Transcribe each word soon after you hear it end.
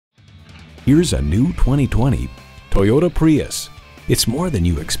Here's a new 2020 Toyota Prius. It's more than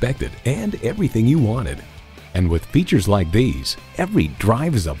you expected and everything you wanted. And with features like these, every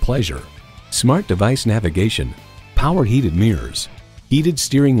drive is a pleasure. Smart device navigation, power heated mirrors, heated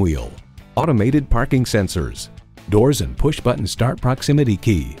steering wheel, automated parking sensors, doors and push-button start proximity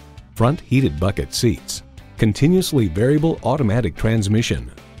key, front heated bucket seats, continuously variable automatic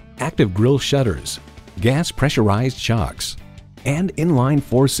transmission, active grille shutters, gas pressurized shocks, and inline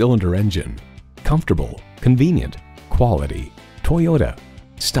 4-cylinder engine. Comfortable, convenient, quality. Toyota.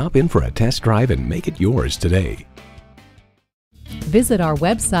 Stop in for a test drive and make it yours today. Visit our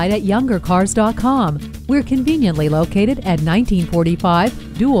website at youngercars.com. We're conveniently located at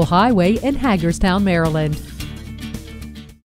 1945 Dual Highway in Hagerstown, Maryland.